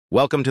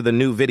Welcome to the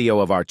new video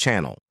of our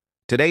channel.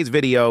 Today's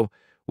video,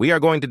 we are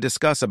going to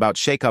discuss about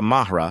Sheikha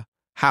Mahra,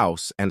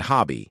 house, and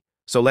hobby.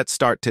 So let's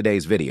start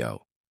today's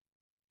video.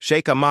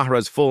 Sheikha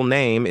Mahra's full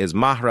name is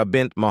Mahra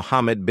bint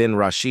Mohammed bin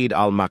Rashid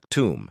Al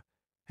Maktoum,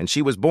 and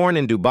she was born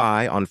in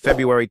Dubai on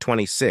February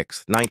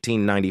 26,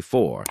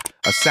 1994,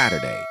 a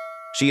Saturday.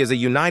 She is a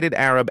United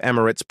Arab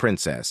Emirates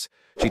princess.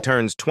 She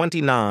turns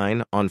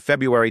 29 on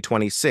February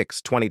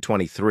 26,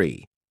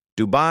 2023.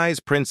 Dubai's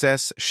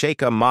Princess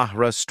Sheikha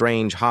Mahra's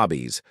strange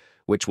hobbies,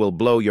 which will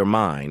blow your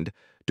mind.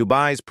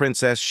 Dubai's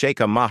Princess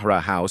Sheikha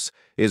Mahra house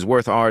is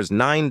worth Rs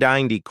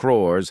 990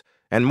 crores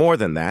and more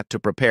than that to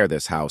prepare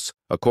this house,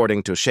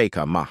 according to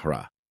Sheikha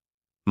Mahra.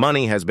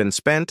 Money has been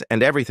spent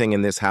and everything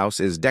in this house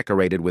is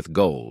decorated with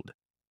gold.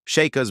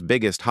 Sheikha's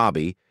biggest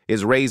hobby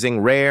is raising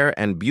rare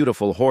and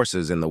beautiful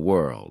horses in the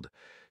world.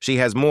 She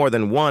has more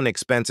than one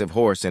expensive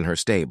horse in her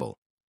stable.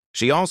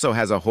 She also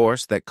has a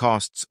horse that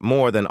costs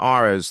more than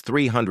Rs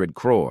 300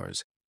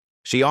 crores.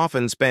 She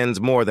often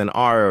spends more than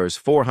Rs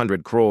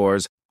 400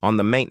 crores on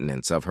the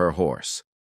maintenance of her horse.